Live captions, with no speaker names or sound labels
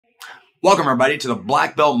Welcome, everybody, to the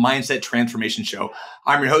Black Belt Mindset Transformation Show.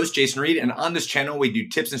 I'm your host, Jason Reed, and on this channel, we do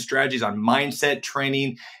tips and strategies on mindset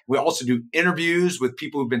training. We also do interviews with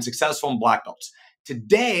people who've been successful in black belts.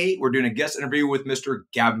 Today, we're doing a guest interview with Mr.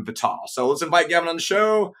 Gavan Fattah. So let's invite Gavan on the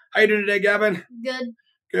show. How you doing today, Gavan? Good.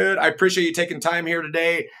 Good. I appreciate you taking time here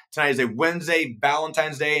today. Tonight is a Wednesday,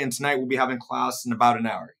 Valentine's Day, and tonight we'll be having class in about an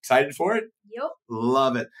hour. Excited for it? Yep.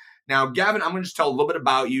 Love it. Now, Gavan, I'm going to just tell a little bit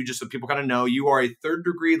about you just so people kind of know. You are a third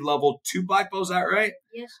degree level 2 black belt, is that right?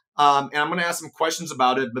 Yes. And I'm going to ask some questions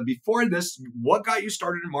about it. But before this, what got you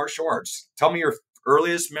started in martial arts? Tell me your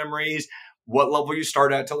earliest memories, what level you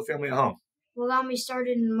started at. Tell the family at home. What got me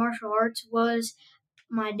started in martial arts was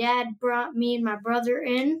my dad brought me and my brother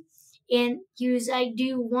in, and he was like, "Do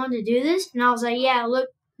you want to do this?" And I was like, "Yeah,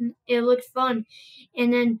 it looked fun."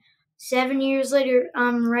 And then 7 years later,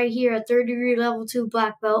 I'm right here at third degree level 2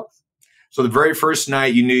 black belt. So the very first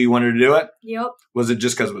night you knew you wanted to do it? Yep. Was it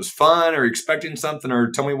just because it was fun or expecting something? Or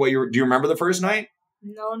tell me what do you remember the first night?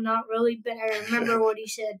 No, not really, but I remember what he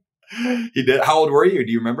said. He did. How old were you?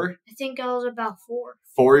 Do you remember? I think I was about 4.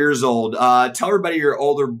 4 years old. Tell everybody your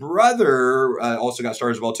older brother also got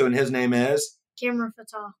started as well too, and his name is? Gavan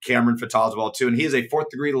Fattah. Gavan Fattah as well too, and he is a 4th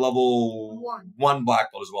degree level 1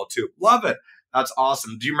 black belt as well too. Love it. That's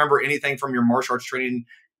awesome. Do you remember anything from your martial arts training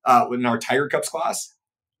in our Tiger Cups class?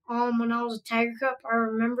 When I was a Tiger Cup, I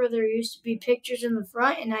remember there used to be pictures in the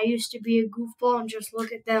front, and I used to be a goofball and just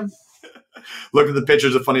look at them. Look at the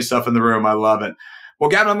pictures of funny stuff in the room. I love it. Well,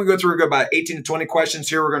 Gavan, I'm going to go through about 18 to 20 questions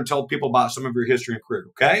here. We're going to tell people about some of your history and career,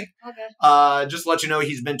 okay? Okay. Just to let you know,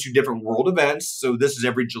 he's been to different world events. So this is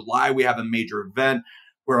every July we have a major event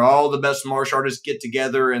where all the best martial artists get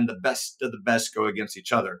together and the best of the best go against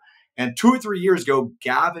each other. And 2 or 3 years ago,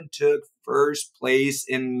 Gavan took first place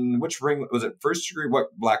in which ring was it? First degree?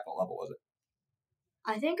 What black belt level was it?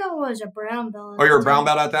 I think I was a brown belt. Oh, you're a brown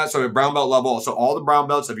belt at that? So a brown belt level. So all the brown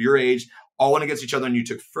belts of your age all went against each other, and you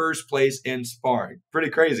took first place in sparring. Pretty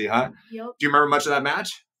crazy, huh? Yep. Do you remember much of that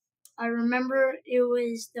match? I remember it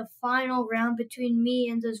was the final round between me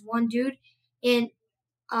and this one dude, and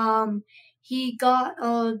he got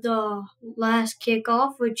the last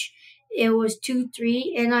kickoff, which it was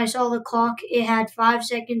 2-3, and I saw the clock. It had 5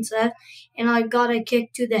 seconds left, and I got a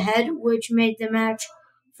kick to the head, which made the match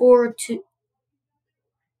 4-2.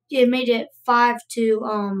 It made it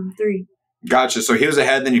 5-3. Gotcha. So he was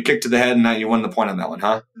ahead, then you kicked to the head, and now you won the point on that one,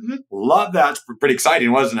 huh? Mm-hmm. Love that. It's pretty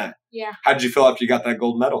exciting, wasn't it? Yeah. How did you feel after you got that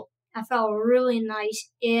gold medal? I felt really nice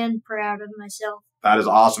and proud of myself. That is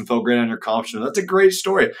awesome. Feel great on your accomplishment. That's a great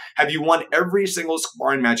story. Have you won every single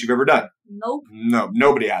sparring match you've ever done? Nope. No,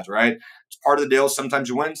 nobody has, right? It's part of the deal. Sometimes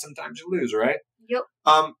you win, sometimes you lose, right? Yep.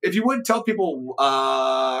 If you would tell people,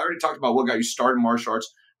 I already talked about what got you started in martial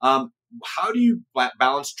arts. How do you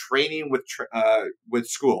balance training with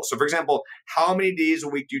school? So, for example, how many days a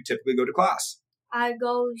week do you typically go to class? I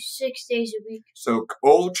go 6 days a week. So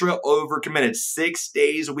ultra overcommitted, 6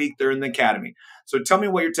 days a week they're in the academy. So tell me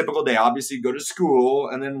what your typical day. Obviously, you go to school,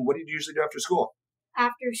 and then what do you usually do after school?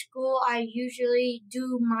 After school, I usually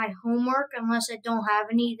do my homework. Unless I don't have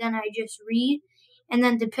any, then I just read. And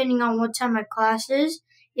then depending on what time my class is,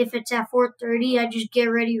 if it's at 4:30, I just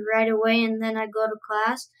get ready right away, and then I go to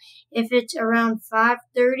class. If it's around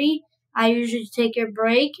 5:30, I usually take a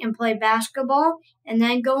break and play basketball and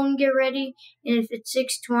then go and get ready. And if it's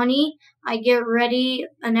 6:20, I get ready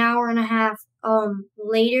an hour and a half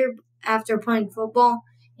later after playing football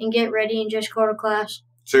and get ready and just go to class.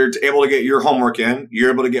 So you're able to get your homework in.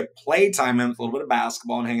 You're able to get playtime in with a little bit of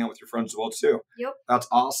basketball and hang out with your friends as well, too. Yep. That's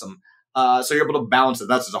awesome. So you're able to balance it.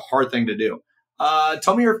 That's just a hard thing to do.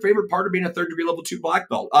 Tell me your favorite part of being a third degree level 2 black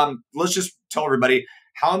belt. Let's just tell everybody,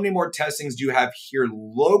 how many more testings do you have here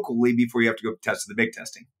locally before you have to go test the big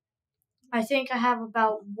testing? I think I have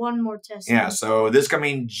about 1 more testing. Yeah, so this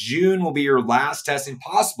coming June will be your last testing,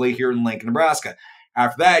 possibly here in Lincoln, Nebraska.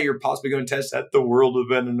 After that, you're possibly going to test at the world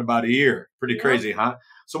event in about a year. Pretty crazy, huh?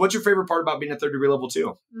 So what's your favorite part about being a third degree level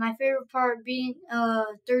 2? My favorite part being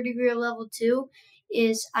third degree level 2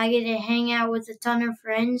 is I get to hang out with a ton of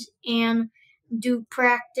friends and do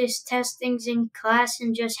practice testings in class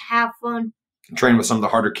and just have fun. Train with some of the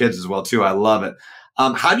harder kids as well, too. I love it.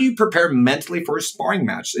 How do you prepare mentally for a sparring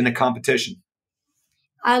match in a competition?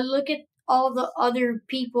 I look at all the other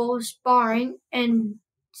people sparring and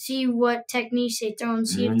see what techniques they throw and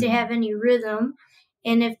see if they have any rhythm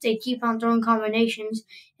and if they keep on throwing combinations.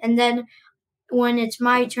 And then when it's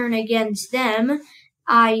my turn against them,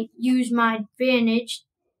 I use my advantage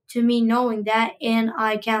to me knowing that, and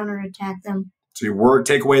I counterattack them. So you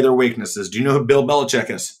take away their weaknesses. Do you know who Bill Belichick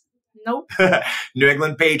is? Nope. New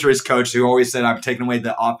England Patriots coach who always said, I'm taking away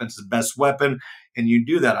the offense's best weapon. and you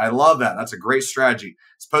do that. I love that. That's a great strategy.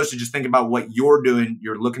 As opposed to just thinking about what you're doing,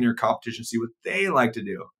 you're looking at your competition, see what they like to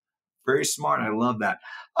do. Very smart. I love that.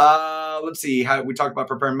 Let's see. How we talked about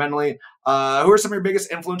preparing mentally. Who are some of your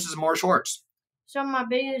biggest influences in martial arts? Some of my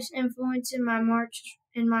biggest influence in my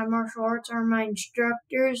martial arts are my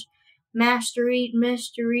instructors, Master Reed,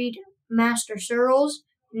 Mr. Reed, Master Searles,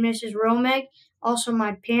 and Mrs. Romeg. Also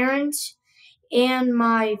my parents and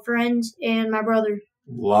my friends and my brother.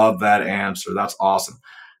 Love that answer. That's awesome.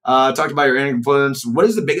 Talked about your influence. What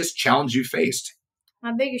is the biggest challenge you faced?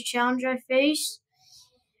 My biggest challenge I faced,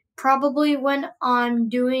 probably when I'm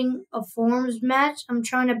doing a forms match, I'm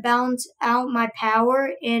trying to balance out my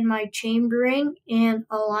power and my chambering and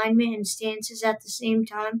alignment and stances at the same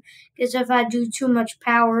time. Because if I do too much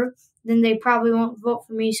power, then they probably won't vote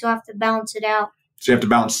for me, so I have to balance it out. So you have to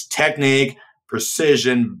balance technique,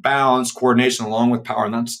 precision, balance, coordination, along with power.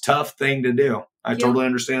 And that's a tough thing to do. I totally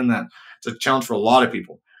understand that. It's a challenge for a lot of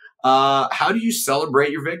people. How do you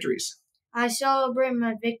celebrate your victories? I celebrate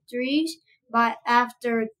my victories by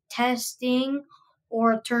after testing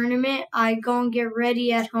or a tournament, I go and get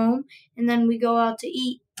ready at home, and then we go out to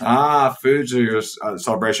eat. Foods are your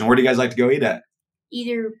celebration. Where do you guys like to go eat at?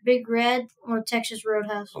 Either Big Red or Texas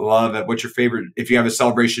Roadhouse. Love it. What's your favorite? If you have a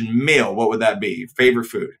celebration meal, what would that be? Favorite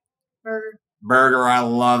food? Burger. Burger. I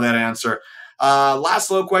love that answer. Last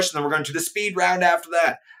little question, then we're going to the speed round after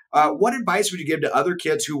that. What advice would you give to other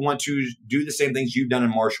kids who want to do the same things you've done in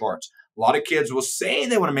martial arts? A lot of kids will say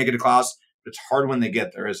they want to make it to class, but it's hard when they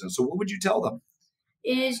get there, isn't it? So what would you tell them?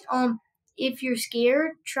 If you're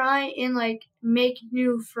scared, try and make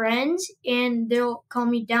new friends, and they'll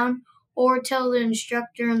calm you down, or tell the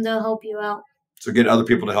instructor and they'll help you out. So get other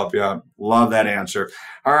people to help you out. Love that answer.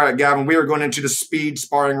 All right, Gavin, we are going into the speed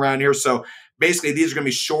sparring round here. So basically, these are going to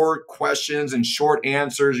be short questions and short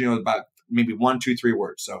answers, about maybe 1, 2, 3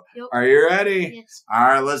 words. So Are you ready? Yes. All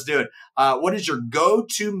right, let's do it. What is your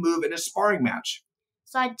go-to move in a sparring match?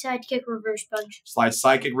 Slide kick, reverse punch. Slide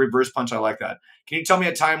side kick, reverse punch. I like that. Can you tell me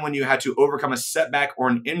a time when you had to overcome a setback or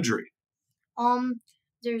an injury?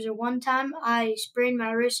 There's one time I sprained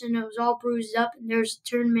my wrist and it was all bruised up, and there's a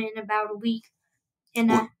tournament in about a week.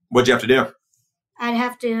 And what'd you have to do? I'd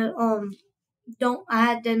have to I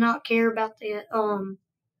had to not care about the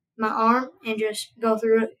my arm and just go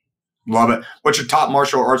through it. Love it. What's your top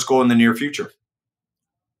martial arts goal in the near future?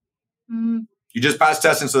 You just passed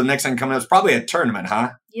testing, so the next thing coming up is probably a tournament,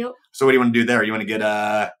 huh? Yep. So what do you want to do there? You want to get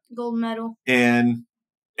a gold medal in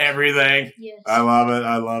everything? Yes. I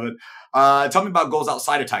love it. Tell me about goals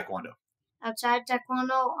outside of Taekwondo. Outside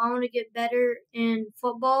Taekwondo, I want to get better in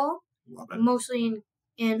football. Love it. Mostly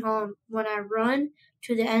in when I run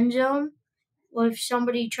to the end zone. Well, if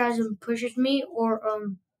somebody tries and pushes me or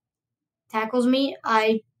tackles me,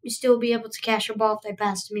 I still be able to catch a ball if they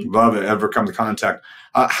pass to me. Love it. Overcome the contact.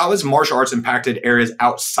 How has martial arts impacted areas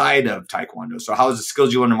outside of Taekwondo? So how has the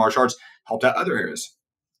skills you learned in martial arts helped out other areas?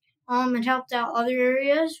 It helped out other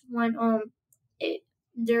areas when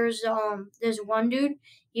there's one dude,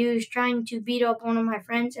 he was trying to beat up one of my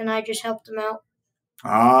friends, and I just helped him out.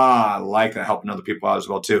 I like that, helping other people out as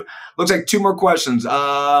well too. Looks like 2 more questions.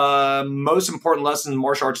 Most important lesson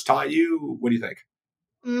martial arts taught you? What do you think?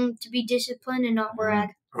 To be disciplined and not brag.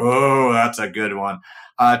 Oh, that's a good one.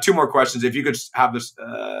 2 more questions. If you could have this,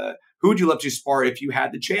 who would you love to spar if you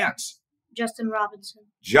had the chance? Justin Robinson.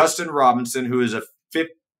 Justin Robinson, who is a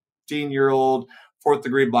 15-year-old 4th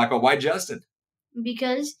degree black belt. Why Justin?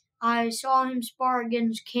 Because I saw him spar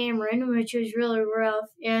against Cameron, which was really rough,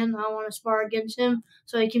 and I want to spar against him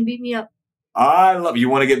so he can beat me up. I love it. You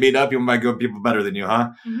want to get beat up? You want to go people better than you,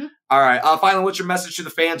 huh? Mm-hmm. All right. Finally, what's your message to the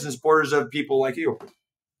fans and supporters of people like you?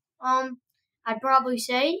 I'd probably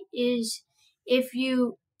say is if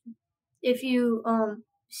you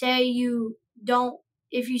say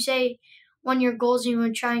one of your goals and you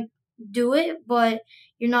want to try and do it, but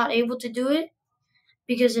you're not able to do it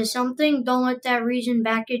because of something, don't let that reason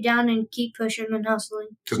back you down and keep pushing and hustling.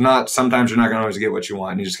 Because sometimes you're not going to always get what you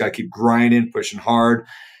want. You just got to keep grinding, pushing hard.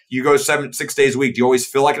 You go 6 days a week. Do you always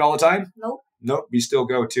feel like it all the time? Nope. You still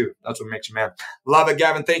go too. That's what makes you man. Love it,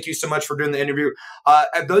 Gavin. Thank you so much for doing the interview.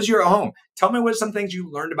 Those of you at home, tell me what are some things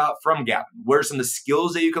you learned about from Gavin. What are some of the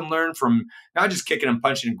skills that you can learn from not just kicking and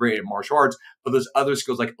punching and great at martial arts, but those other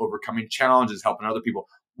skills like overcoming challenges, helping other people.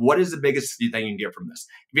 What is the biggest thing you can get from this?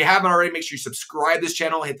 If you haven't already, make sure you subscribe to this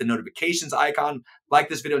channel, hit the notifications icon, like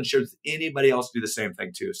this video, and share with anybody else to do the same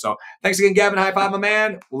thing too. So thanks again, Gavin. High five, my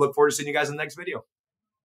man. We'll look forward to seeing you guys in the next video.